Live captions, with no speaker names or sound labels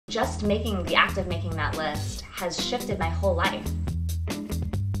Just the act of making that list has shifted my whole life.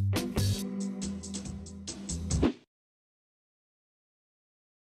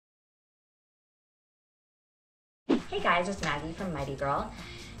 Hey guys, it's Maggie from Mighty Girl,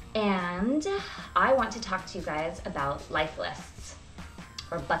 and I want to talk to you guys about life lists,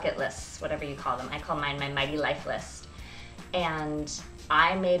 or bucket lists, whatever you call them. I call mine my Mighty Life List, and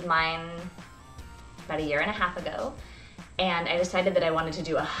I made mine about 1.5 years ago, and I decided that I wanted to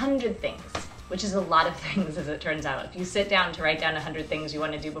do 100 things, which is a lot of things as it turns out. If you sit down to write down 100 things you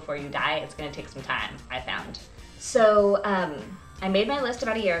want to do before you die, it's going to take some time, I found. So I made my list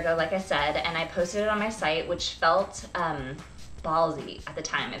about 1 year ago, like I said, and I posted it on my site, which felt ballsy at the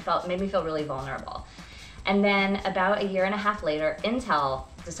time. It made me feel really vulnerable. And then about 1.5 years later, Intel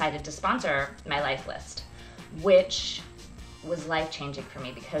decided to sponsor my life list, which was life-changing for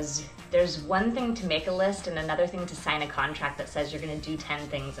me, because there's one thing to make a list and another thing to sign a contract that says you're going to do 10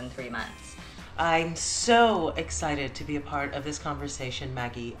 things in 3 months. I'm so excited to be a part of this conversation,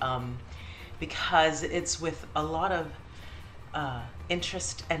 Maggie, because it's with a lot of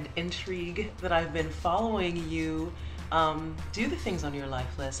interest and intrigue that I've been following you do the things on your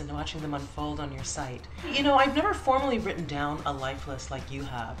life list and watching them unfold on your site. You know, I've never formally written down a life list like you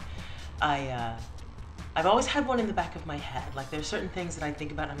have. I've always had one in the back of my head. Like, there's certain things that I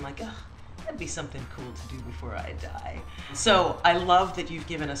think about and I'm like, ugh, that'd be something cool to do before I die. So I love that you've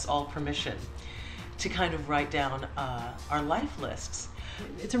given us all permission to kind of write down our life lists.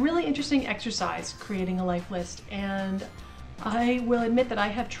 It's a really interesting exercise, creating a life list, and I will admit that I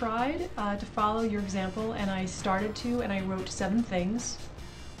have tried to follow your example, and I started to, and I wrote 7 things.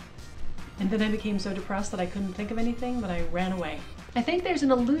 And then I became so depressed that I couldn't think of anything, that I ran away. I think there's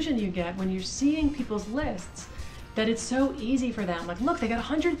an illusion you get when you're seeing people's lists that it's so easy for them. Like, look, they got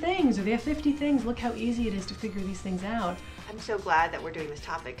 100 things, or they have 50 things. Look how easy it is to figure these things out. I'm so glad that we're doing this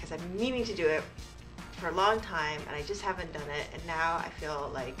topic, because I'm meaning to do it for a long time, and I just haven't done it. And now I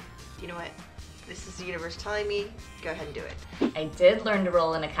feel like, you know what? This is the universe telling me, go ahead and do it. I did learn to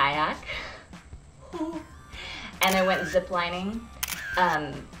roll in a kayak, and I went ziplining.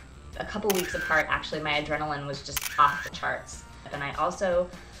 A couple weeks apart, actually, my adrenaline was just off the charts. And I also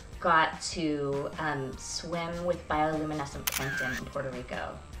got to swim with bioluminescent plankton in Puerto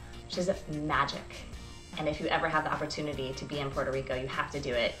Rico, which is magic. And if you ever have the opportunity to be in Puerto Rico, you have to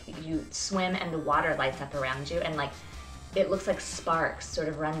do it. You swim and the water lights up around you, and like, it looks like sparks sort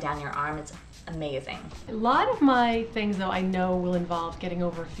of run down your arm. It's amazing. A lot of my things, though, I know will involve getting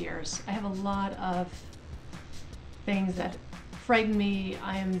over fears. I have a lot of things that frighten me.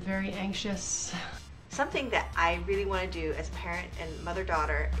 I am very anxious. Something that I really want to do as a parent and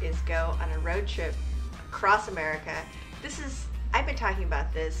mother-daughter is go on a road trip across America. I've been talking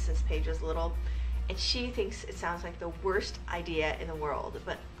about this since Paige was little, and she thinks it sounds like the worst idea in the world.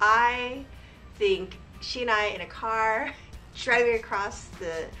 But I think she and I in a car driving across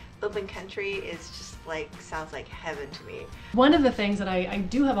the open country is just like, sounds like heaven to me. One of the things that I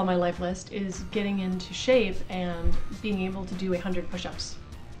do have on my life list is getting into shape and being able to do 100 push-ups.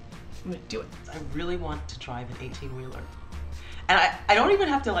 I'm gonna do it. I really want to drive an 18-wheeler. And I don't even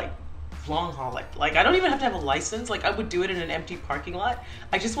have to like long haul it. Like, I don't even have to have a license. Like, I would do it in an empty parking lot.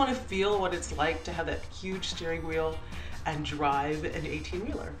 I just want to feel what it's like to have that huge steering wheel and drive an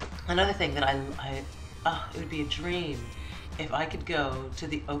 18-wheeler. Another thing that it would be a dream if I could go to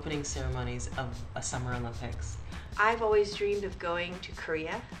the opening ceremonies of a Summer Olympics. I've always dreamed of going to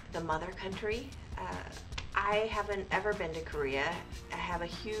Korea, the mother country. I haven't ever been to Korea. I have a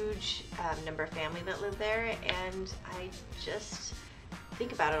huge number of family that live there, and I just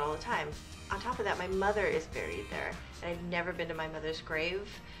think about it all the time. On top of that, my mother is buried there, and I've never been to my mother's grave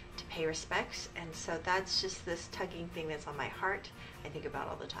to pay respects, and so that's just this tugging thing that's on my heart. I think about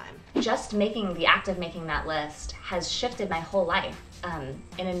all the time. Just the act of making that list has shifted my whole life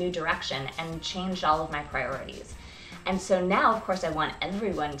in a new direction and changed all of my priorities. And so now, of course, I want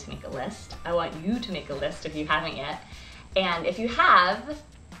everyone to make a list. I want you to make a list if you haven't yet. And if you have,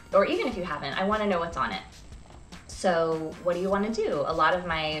 or even if you haven't, I want to know what's on it. So what do you want to do? A lot of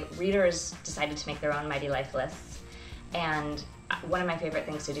my readers decided to make their own Mighty Life lists. And one of my favorite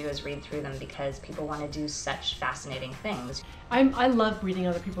things to do is read through them, because people want to do such fascinating things. I love reading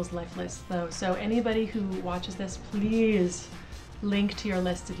other people's life lists, though. So anybody who watches this, please link to your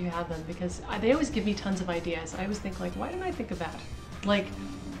lists if you have them, because they always give me tons of ideas. I always think, like, why didn't I think of that? Like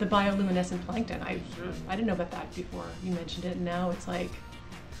the bioluminescent plankton. I didn't know about that before you mentioned it, and now it's like,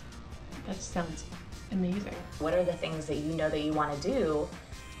 that sounds amazing. What are the things that you know that you want to do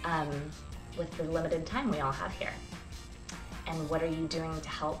with the limited time we all have here? And what are you doing to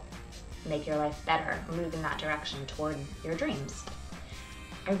help make your life better, move in that direction toward your dreams?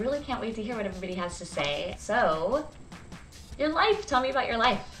 I really can't wait to hear what everybody has to say. So, your life, tell me about your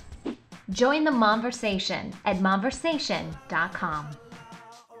life. Join the Momversation at momversation.com.